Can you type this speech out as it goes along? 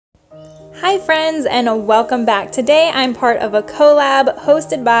Hi friends, and welcome back. Today I'm part of a collab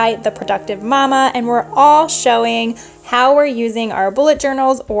hosted by The Productive Mama, and we're all showing how we're using our bullet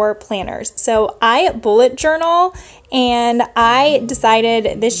journals or planners. So I bullet journal, and I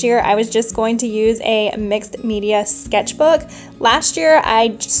decided this year I was just going to use a mixed media sketchbook. Last year I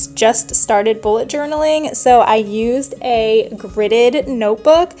just started bullet journaling, so I used a gridded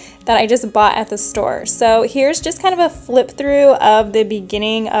notebook that I just bought at the store. So here's just kind of a flip through of the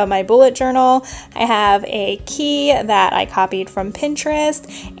beginning of my bullet journal. I have a key that I copied from Pinterest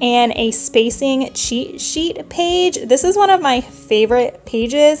and a spacing cheat sheet page. This is one of my favorite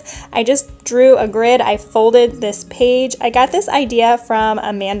pages. I just drew a grid. I folded this page. I got this idea from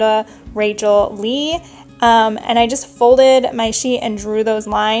AmandaRachLee. And I just folded my sheet and drew those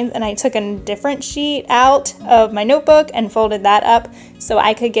lines, and I took a different sheet out of my notebook and folded that up so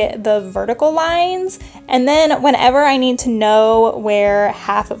I could get the vertical lines. And then whenever I need to know where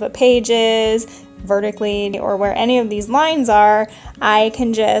half of a page is vertically or where any of these lines are, I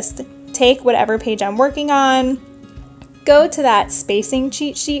can just take whatever page I'm working on, go to that spacing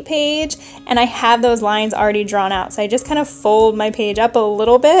cheat sheet page, and I have those lines already drawn out. So I just kind of fold my page up a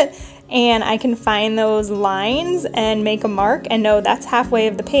little bit, and I can find those lines and make a mark and know that's halfway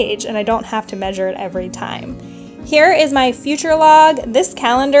of the page, and I don't have to measure it every time. Here is my future log. This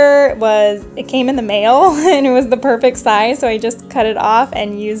calendar it came in the mail and it was the perfect size, so I just cut it off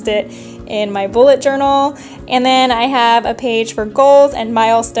and used it in my bullet journal. And then I have a page for goals and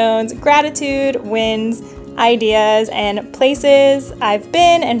milestones, gratitude, wins, ideas, and places I've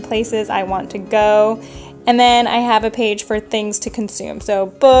been and places I want to go. And then I have a page for things to consume, so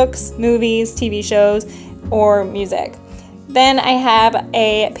books, movies, TV shows, or music. Then I have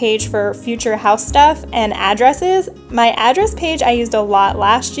a page for future house stuff and addresses. My address page I used a lot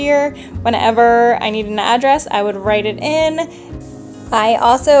last year. Whenever I needed an address, I would write it in. I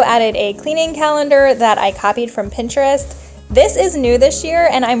also added a cleaning calendar that I copied from Pinterest. This is new this year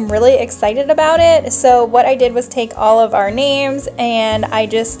and I'm really excited about it. So what I did was take all of our names and I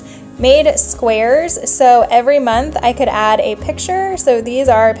just made squares, so every month I could add a picture. So these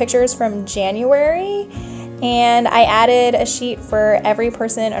are pictures from January, and I added a sheet for every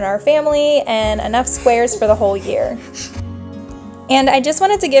person in our family and enough squares for the whole year. And I just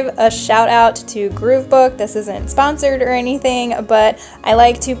wanted to give a shout out to Groovebook. This isn't sponsored or anything, but I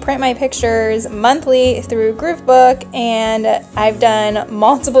like to print my pictures monthly through Groovebook, and I've done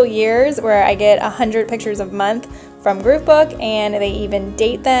multiple years where I get 100 pictures a month from Groovebook, and they even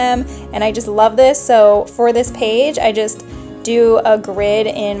date them, and I just love this. So for this page I just do a grid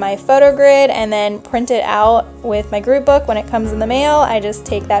in my photo grid and then print it out with my Groovebook. When it comes in the mail, I just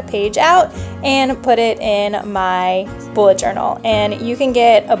take that page out and put it in my bullet journal. And you can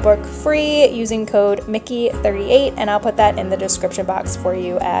get a book free using code Mickey38, and I'll put that in the description box for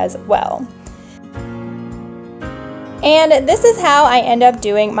you as well. And this is how I end up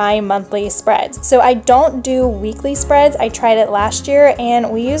doing my monthly spreads. So I don't do weekly spreads. I tried it last year,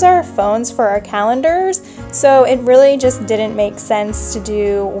 and we use our phones for our calendars, so it really just didn't make sense to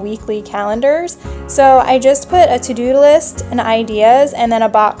do weekly calendars. So I just put a to-do list and ideas, and then a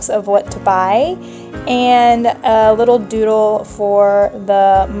box of what to buy, and a little doodle for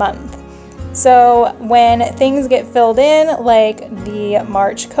the month. So when things get filled in, like the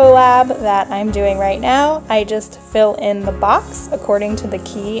March collab that I'm doing right now, I just fill in the box according to the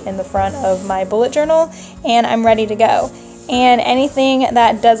key in the front of my bullet journal, and I'm ready to go. And anything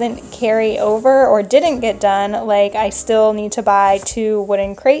that doesn't carry over or didn't get done, like I still need to buy 2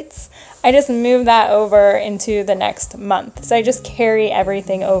 wooden crates, I just move that over into the next month. So I just carry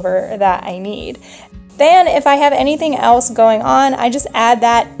everything over that I need. Then if I have anything else going on, I just add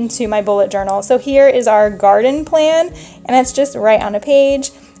that into my bullet journal. So here is our garden plan, and it's just right on a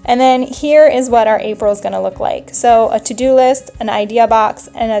page. And then here is what our April is going to look like. So a to-do list, an idea box,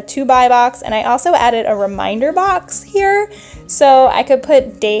 and a to-buy box. And I also added a reminder box here, so I could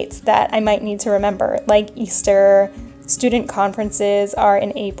put dates that I might need to remember, like Easter, student conferences are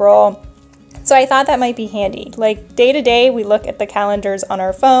in April. So I thought that might be handy. Like day to day, we look at the calendars on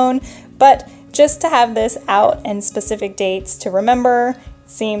our phone, but just to have this out and specific dates to remember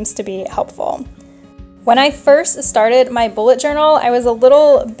seems to be helpful. When I first started my bullet journal, I was a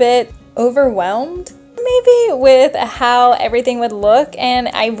little bit overwhelmed maybe with how everything would look, and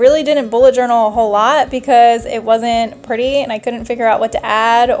I really didn't bullet journal a whole lot because it wasn't pretty and I couldn't figure out what to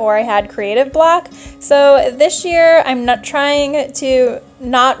add, or I had creative block. So this year I'm not trying to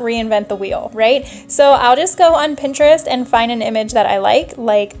not reinvent the wheel, right? So I'll just go on Pinterest and find an image that I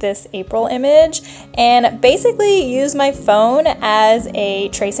like this April image, and basically use my phone as a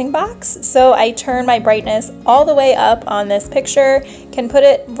tracing box. So I turn my brightness all the way up on this picture, can put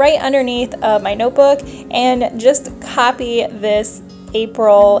it right underneath my notebook, and just copy this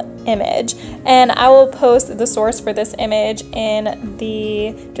April image. And I will post the source for this image in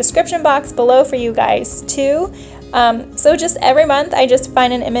the description box below for you guys too. So just every month I just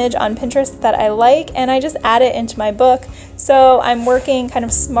find an image on Pinterest that I like and I just add it into my book. So I'm working kind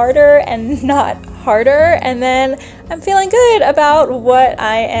of smarter and not harder, and then I'm feeling good about what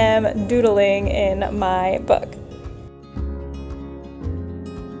I am doodling in my book.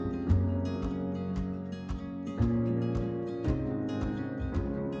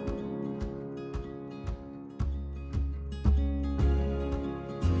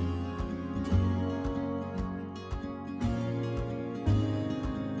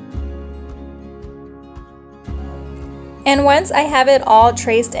 And once I have it all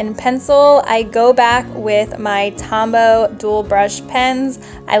traced in pencil, I go back with my Tombow dual brush pens.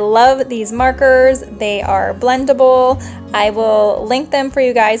 I love these markers. They are blendable. I will link them for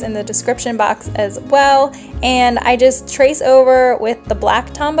you guys in the description box as well. And I just trace over with the black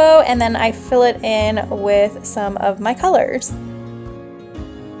Tombow, and then I fill it in with some of my colors.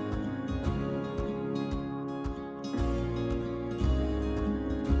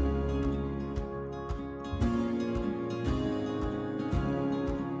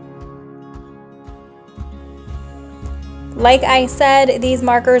 Like I said, these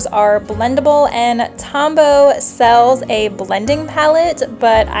markers are blendable, and Tombow sells a blending palette,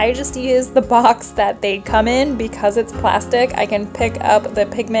 but I just use the box that they come in because it's plastic. I can pick up the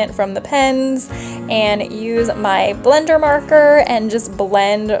pigment from the pens and use my blender marker and just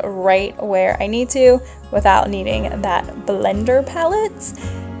blend right where I need to without needing that blender palette.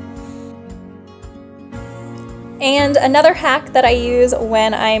 And another hack that I use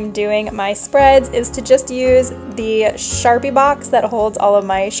when I'm doing my spreads is to just use the Sharpie box that holds all of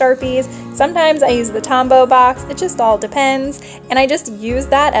my Sharpies. Sometimes I use the Tombow box, it just all depends. And I just use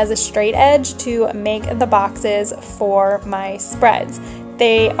that as a straight edge to make the boxes for my spreads.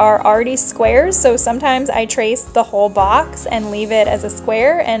 They are already squares, so sometimes I trace the whole box and leave it as a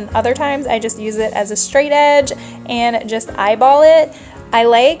square, and other times I just use it as a straight edge and just eyeball it. I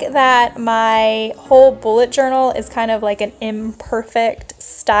like that my whole bullet journal is kind of like an imperfect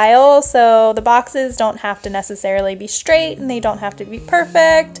style, so the boxes don't have to necessarily be straight and they don't have to be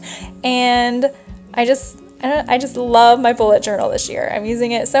perfect. And I just love my bullet journal this year. I'm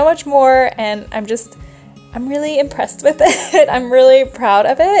using it so much more, and I'm really impressed with it. I'm really proud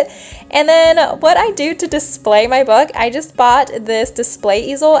of it. And then what I do to display my book, I just bought this display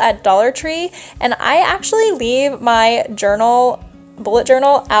easel at Dollar Tree, and I actually leave my bullet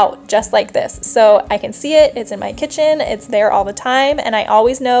journal out just like this, so I can see it. It's in my kitchen, it's there all the time, and I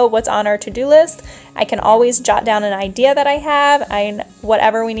always know what's on our to-do list. I can always jot down an idea that I have,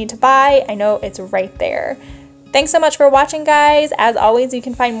 whatever we need to buy, I know it's right there. Thanks so much for watching, guys. As always, you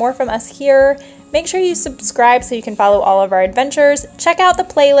can find more from us here. Make sure you subscribe so you can follow all of our adventures. Check out the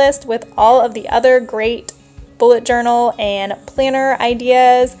playlist with all of the other great bullet journal and planner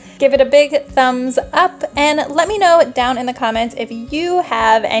ideas. Give it a big thumbs up, and let me know down in the comments if you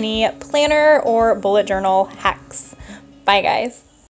have any planner or bullet journal hacks. Bye, guys.